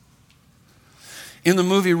 In the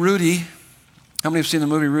movie Rudy, how many have seen the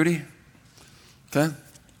movie Rudy? Okay.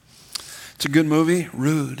 It's a good movie.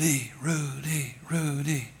 Rudy.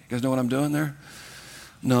 You guys know what I'm doing there?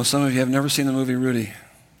 No, some of you have never seen the movie Rudy.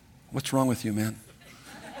 What's wrong with you, man?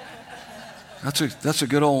 That's a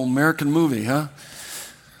good old American movie, huh?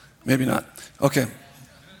 Maybe not. Okay.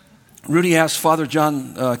 Rudy asked Father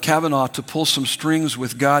John Kavanaugh to pull some strings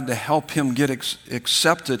with God to help him get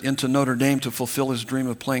accepted into Notre Dame to fulfill his dream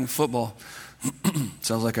of playing football.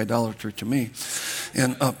 Sounds like idolatry to me.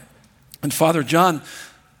 And Father John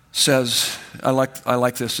says, I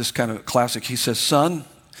like this kind of classic. He says, son,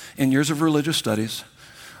 in years of religious studies,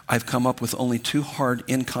 I've come up with only two hard,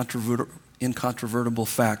 incontrovertible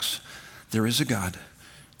facts. There is a God,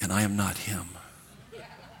 and I am not him.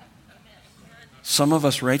 Some of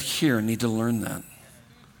us right here need to learn that.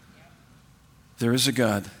 There is a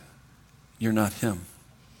God, you're not him.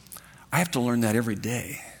 I have to learn that every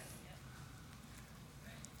day.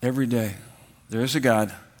 Every day. There is a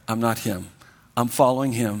God, I'm not him. I'm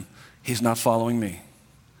following him. He's not following me.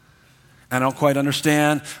 I don't quite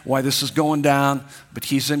understand why this is going down, but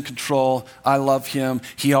he's in control. I love him.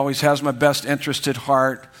 He always has my best interest at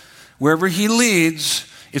heart. Wherever he leads,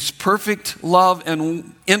 it's perfect love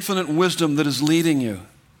and infinite wisdom that is leading you.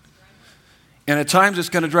 And at times it's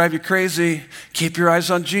going to drive you crazy. Keep your eyes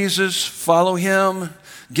on Jesus. Follow him.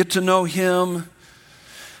 Get to know him.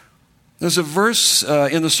 There's a verse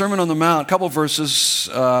in the Sermon on the Mount, a couple verses,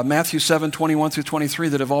 Matthew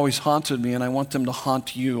 7:21-23, that have always haunted me, and I want them to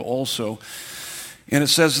haunt you also. And it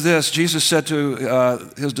says this: Jesus said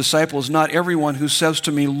to his disciples, "Not everyone who says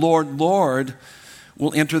to me, 'Lord, Lord,'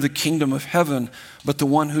 will enter the kingdom of heaven, but the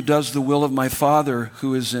one who does the will of my Father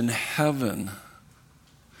who is in heaven."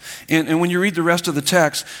 And when you read the rest of the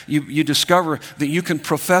text, you discover that you can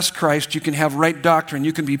profess Christ, you can have right doctrine,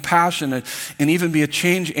 you can be passionate, and even be a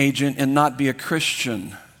change agent and not be a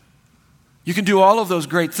Christian. You can do all of those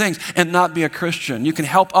great things and not be a Christian. You can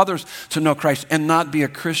help others to know Christ and not be a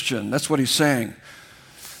Christian. That's what he's saying.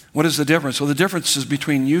 What is the difference? Well, the difference is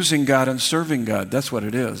between using God and serving God. That's what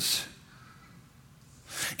it is.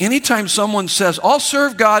 Anytime someone says, "I'll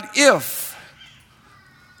serve God if,"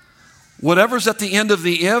 whatever's at the end of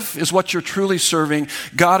the "if" is what you're truly serving.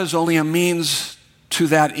 God is only a means to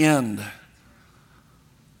that end.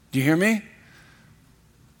 Do you hear me?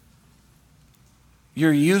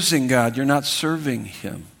 You're using God. You're not serving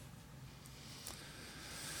him.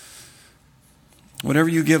 Whatever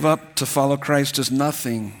you give up to follow Christ is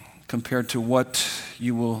nothing compared to what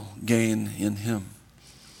you will gain in him.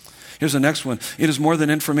 Here's the next one. It is more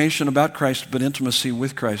than information about Christ, but intimacy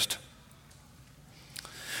with Christ.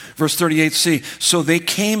 Verse 38c, so they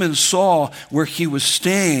came and saw where he was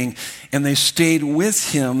staying, and they stayed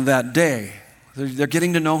with him that day. They're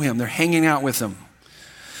getting to know him. They're hanging out with him.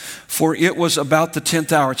 For it was about the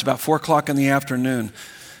 10th hour. It's about 4 o'clock in the afternoon.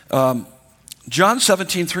 John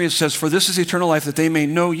 17:3, it says, "For this is eternal life, that they may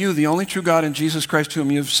know you, the only true God, and Jesus Christ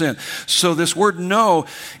whom you have sent." So this word "know"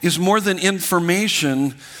 is more than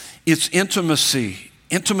information. It's intimacy.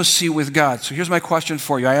 Intimacy with God. So here's my question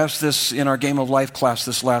for you. I asked this in our Game of Life class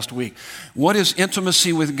this last week. What is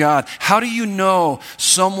intimacy with God? How do you know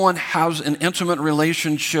someone has an intimate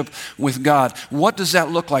relationship with God? What does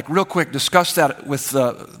that look like? Real quick, discuss that with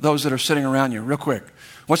those that are sitting around you. Real quick.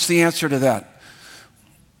 What's the answer to that?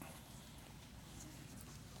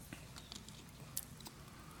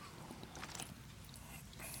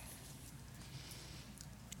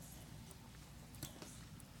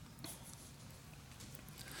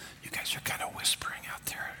 You're kind of whispering out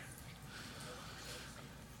there.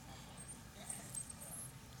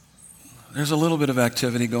 There's a little bit of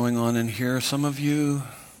activity going on in here. Some of you,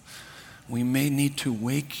 we may need to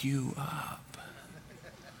wake you up.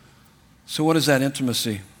 So what is that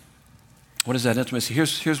intimacy? What is that intimacy?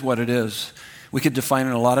 Here's what it is. We could define it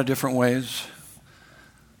in a lot of different ways.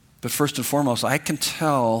 But first and foremost, I can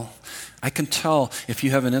tell if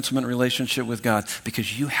you have an intimate relationship with God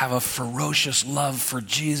because you have a ferocious love for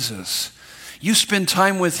Jesus. You spend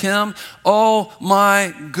time with him, oh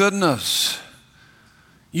my goodness.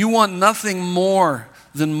 You want nothing more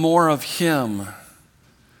than more of him.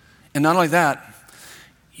 And not only that,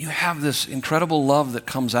 you have this incredible love that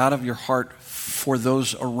comes out of your heart for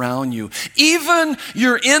those around you. Even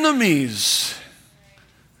your enemies.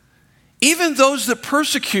 Even those that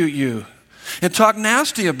persecute you and talk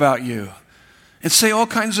nasty about you and say all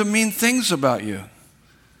kinds of mean things about you.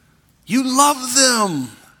 You love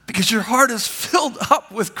them because your heart is filled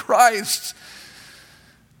up with Christ.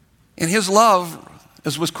 And his love,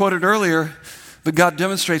 as was quoted earlier, but God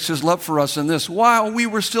demonstrates his love for us in this: while we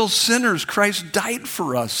were still sinners, Christ died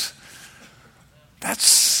for us.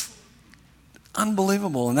 That's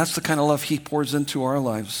unbelievable, and that's the kind of love he pours into our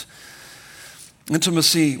lives.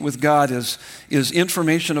 Intimacy with God is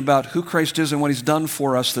information about who Christ is and what he's done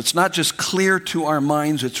for us that's not just clear to our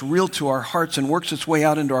minds, it's real to our hearts and works its way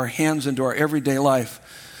out into our hands, into our everyday life.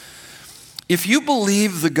 If you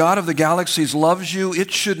believe the God of the galaxies loves you,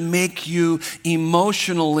 it should make you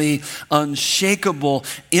emotionally unshakable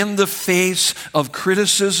in the face of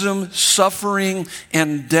criticism, suffering,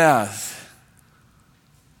 and death.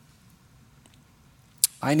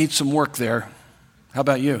 I need some work there. How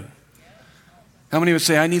about you? How many would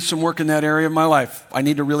say, I need some work in that area of my life? I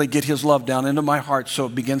need to really get his love down into my heart so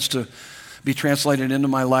it begins to be translated into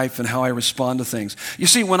my life and how I respond to things. You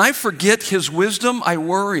see, when I forget his wisdom, I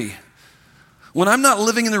worry. When I'm not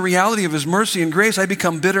living in the reality of his mercy and grace, I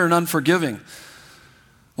become bitter and unforgiving.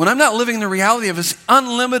 When I'm not living in the reality of his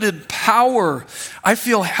unlimited power, I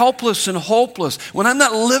feel helpless and hopeless. When I'm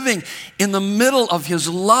not living in the middle of his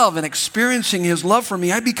love and experiencing his love for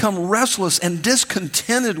me, I become restless and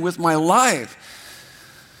discontented with my life.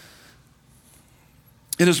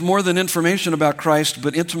 It is more than information about Christ,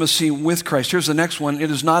 but intimacy with Christ. Here's the next one.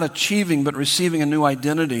 It is not achieving, but receiving a new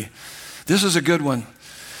identity. This is a good one.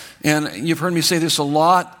 And you've heard me say this a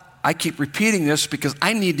lot. I keep repeating this because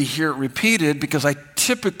I need to hear it repeated because I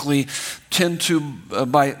typically tend to,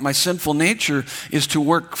 by my sinful nature, is to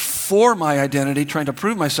work for my identity, trying to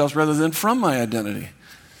prove myself rather than from my identity.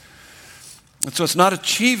 And so it's not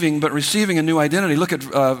achieving, but receiving a new identity. Look at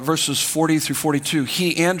verses 40 through 42.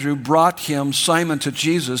 He, Andrew, brought him, Simon, to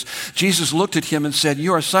Jesus. Jesus looked at him and said,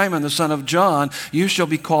 "You are Simon, the son of John. You shall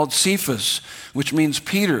be called Cephas," which means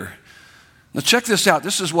Peter. Now check this out.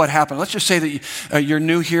 This is what happened. Let's just say that you're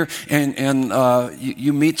new here and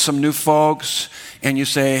you meet some new folks and you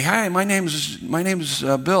say, "Hi, my name's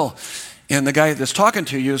Bill." And the guy that's talking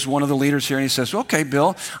to you is one of the leaders here, and he says, "Okay,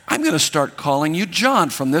 Bill, I'm going to start calling you John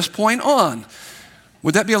from this point on."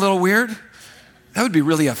 Would that be a little weird? That would be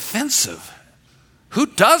really offensive. Who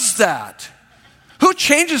does that? Who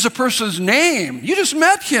changes a person's name? You just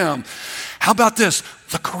met him. How about this?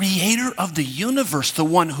 The creator of the universe, the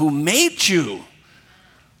one who made you.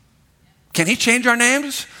 Can he change our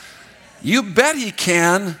names? You bet he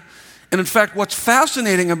can. And in fact, what's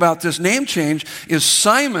fascinating about this name change is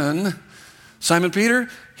Simon Peter,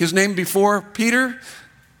 his name before Peter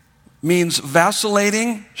means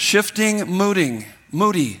vacillating, shifting, mooting.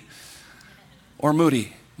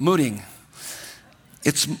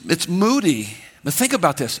 It's moody. But think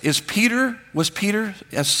about this. Was Peter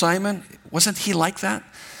as Simon, wasn't he like that?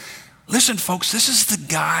 Listen, folks, this is the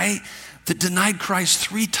guy that denied Christ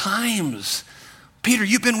 3 times. Peter,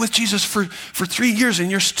 you've been with Jesus for 3 years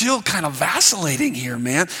and you're still kind of vacillating here,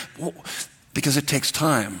 man. Well, because it takes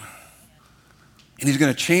time. And he's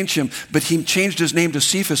going to change him, but he changed his name to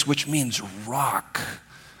Cephas, which means rock.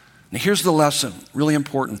 Now here's the lesson, really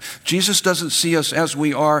important. Jesus doesn't see us as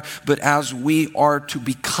we are, but as we are to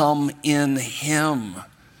become in him.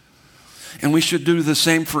 And we should do the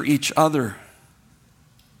same for each other.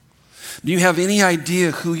 Do you have any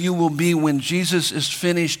idea who you will be when Jesus is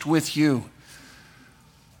finished with you?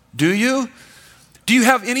 Do you? Do you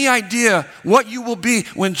have any idea what you will be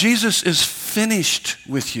when Jesus is finished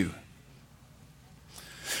with you?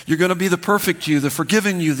 You're going to be the perfect you, the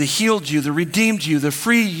forgiven you, the healed you, the redeemed you, the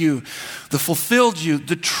free you, the fulfilled you,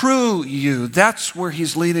 the true you. That's where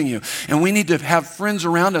he's leading you. And we need to have friends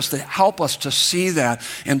around us that help us to see that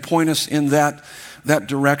and point us in that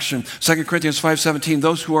direction. 2 Corinthians 5:17,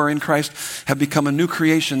 those who are in Christ have become a new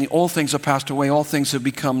creation. The old things have passed away. All things have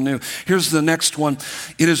become new. Here's the next one.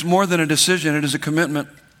 It is more than a decision. It is a commitment.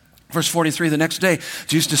 Verse 43, the next day,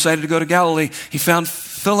 Jesus decided to go to Galilee. He found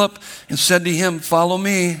Philip and said to him, "Follow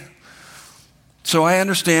me." So I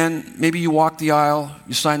understand, maybe you walked the aisle,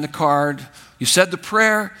 you signed the card, you said the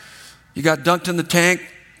prayer, you got dunked in the tank.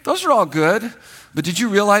 Those are all good. But did you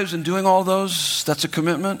realize in doing all those, that's a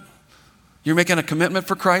commitment? You're making a commitment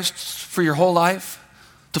for Christ for your whole life,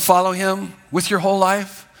 to follow him with your whole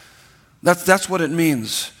life. That's what it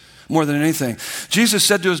means more than anything. Jesus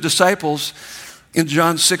said to his disciples in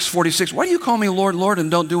John 6:46, "Why do you call me Lord, Lord,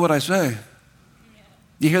 and don't do what I say?"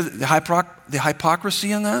 You hear the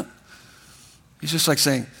hypocrisy in that? He's just like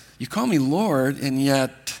saying, you call me Lord, and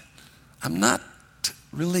yet I'm not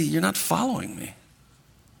really, you're not following me.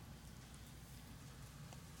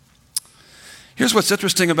 Here's what's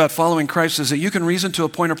interesting about following Christ is that you can reason to a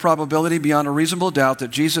point of probability beyond a reasonable doubt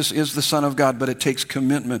that Jesus is the Son of God, but it takes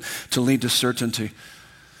commitment to lead to certainty.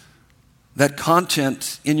 That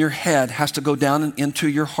content in your head has to go down into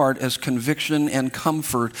your heart as conviction and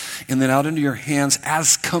comfort, and then out into your hands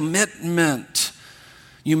as commitment.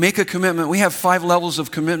 You make a commitment. We have 5 levels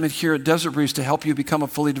of commitment here at Desert Breeze to help you become a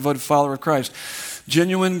fully devoted follower of Christ.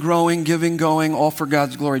 Genuine, growing, giving, going, all for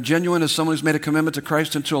God's glory. Genuine is someone who's made a commitment to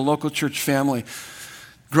Christ and to a local church family.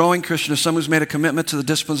 Growing Christian is someone who's made a commitment to the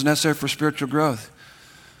disciplines necessary for spiritual growth.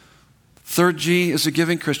 3rd G is a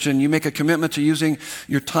giving Christian. You make a commitment to using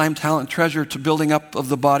your time, talent, and treasure to building up of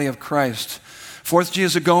the body of Christ. 4th G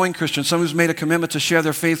is a going Christian, someone who's made a commitment to share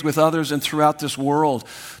their faith with others and throughout this world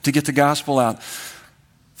to get the gospel out.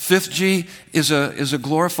 5th G is a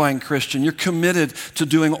glorifying Christian. You're committed to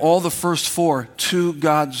doing all the first 4 to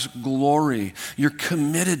God's glory. You're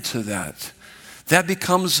committed to that. That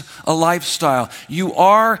becomes a lifestyle. You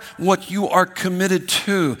are what you are committed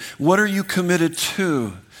to. What are you committed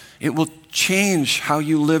to? It will change how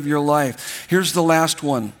you live your life. Here's the last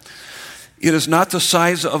one. It is not the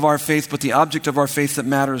size of our faith, but the object of our faith that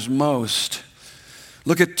matters most.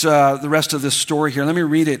 Look at the rest of this story here. Let me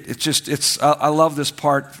read it. I love this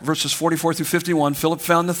part. Verses 44 through 51. Philip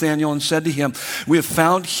found Nathanael and said to him, "We have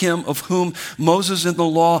found him of whom Moses in the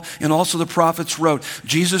law and also the prophets wrote,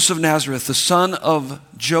 Jesus of Nazareth, the son of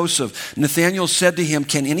Joseph." Nathanael said to him,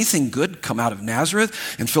 "Can anything good come out of Nazareth?"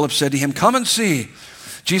 And Philip said to him, "Come and see."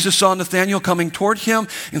 Jesus saw Nathanael coming toward him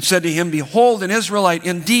and said to him, "Behold, an Israelite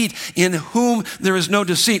indeed, in whom there is no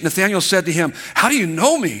deceit." Nathanael said to him, "How do you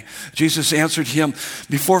know me?" Jesus answered him,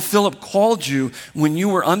 "Before Philip called you, when you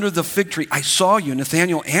were under the fig tree, I saw you."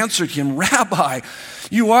 Nathanael answered him, "Rabbi,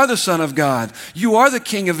 you are the Son of God. You are the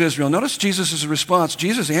King of Israel." Notice Jesus' response.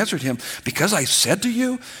 Jesus answered him, "Because I said to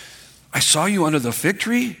you, I saw you under the fig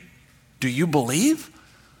tree, do you believe?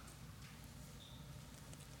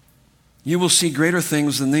 You will see greater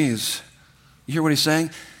things than these." You hear what he's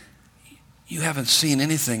saying? You haven't seen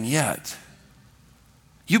anything yet.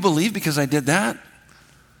 You believe because I did that?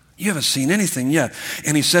 You haven't seen anything yet.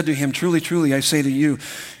 And he said to him, "Truly, truly, I say to you,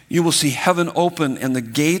 you will see heaven open and the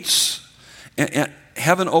gates,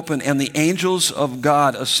 heaven open and the angels of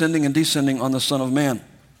God ascending and descending on the Son of Man."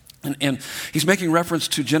 And he's making reference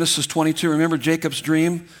to Genesis 22. Remember Jacob's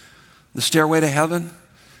dream, the stairway to heaven?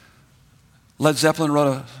 Led Zeppelin wrote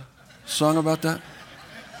a song about that?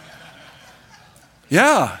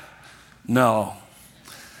 Yeah. No.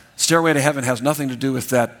 Stairway to Heaven has nothing to do with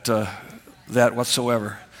that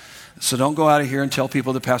whatsoever. So don't go out of here and tell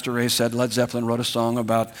people that Pastor Ray said Led Zeppelin wrote a song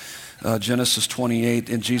about Genesis 28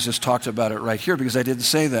 and Jesus talked about it right here, because I didn't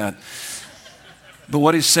say that. But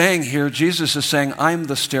what he's saying here, Jesus is saying, I'm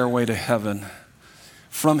the stairway to heaven,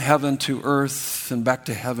 from heaven to earth and back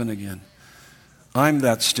to heaven again. I'm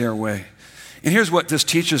that stairway. And here's what this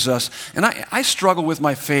teaches us. And I struggle with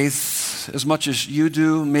my faith as much as you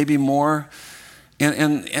do, maybe more.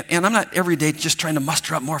 And I'm not every day just trying to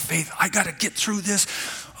muster up more faith. I got to get through this.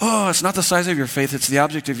 Oh, it's not the size of your faith. It's the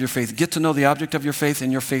object of your faith. Get to know the object of your faith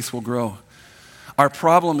and your faith will grow. Our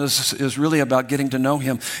problem is really about getting to know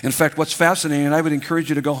him. In fact, what's fascinating, and I would encourage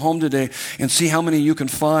you to go home today and see how many you can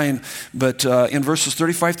find, but in verses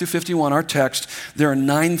 35 through 51, our text, there are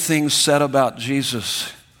 9 things said about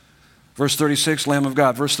Jesus. Verse 36, Lamb of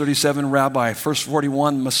God. Verse 37, Rabbi. Verse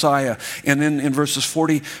 41, Messiah. And then in verses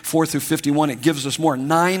 44 through 51, it gives us more.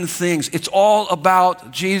 9 things. It's all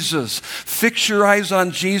about Jesus. Fix your eyes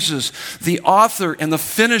on Jesus, the author and the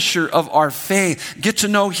finisher of our faith. Get to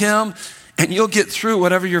know him, and you'll get through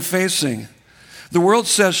whatever you're facing. The world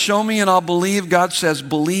says, show me and I'll believe. God says,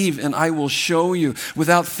 believe and I will show you.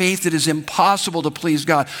 Without faith, it is impossible to please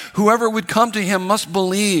God. Whoever would come to him must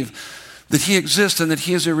believe that he exists and that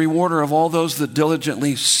he is a rewarder of all those that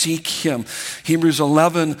diligently seek him. Hebrews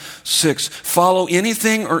 11:6. Follow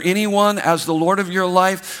anything or anyone as the Lord of your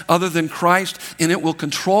life other than Christ, and it will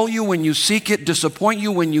control you when you seek it, disappoint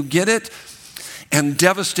you when you get it, and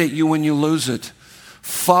devastate you when you lose it.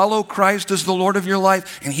 Follow Christ as the Lord of your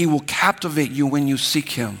life, and he will captivate you when you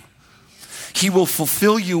seek him. He will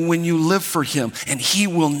fulfill you when you live for him, and he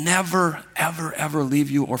will never, ever, ever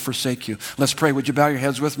leave you or forsake you. Let's pray. Would you bow your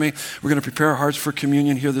heads with me? We're going to prepare our hearts for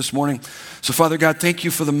communion here this morning. So, Father God, thank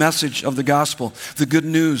you for the message of the gospel, the good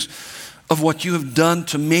news of what you have done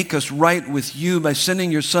to make us right with you by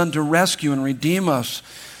sending your Son to rescue and redeem us.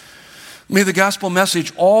 May the gospel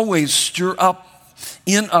message always stir up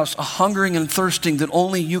in us a hungering and thirsting that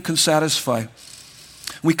only you can satisfy.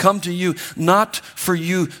 We come to you not for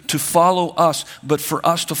you to follow us, but for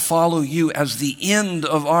us to follow you as the end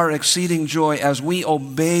of our exceeding joy as we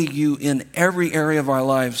obey you in every area of our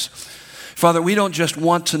lives. Father, we don't just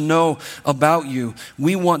want to know about you.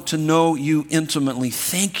 We want to know you intimately.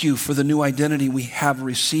 Thank you for the new identity we have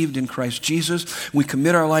received in Christ Jesus. We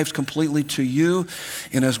commit our lives completely to you.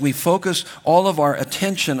 And as we focus all of our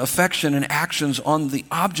attention, affection, and actions on the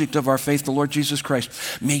object of our faith, the Lord Jesus Christ,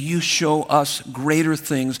 may you show us greater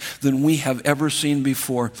things than we have ever seen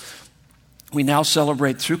before. We now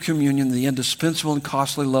celebrate through communion the indispensable and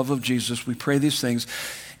costly love of Jesus. We pray these things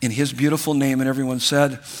in his beautiful name. And everyone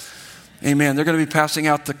said, amen. They're going to be passing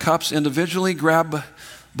out the cups individually. Grab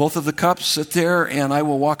both of the cups, sit there, and I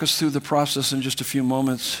will walk us through the process in just a few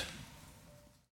moments.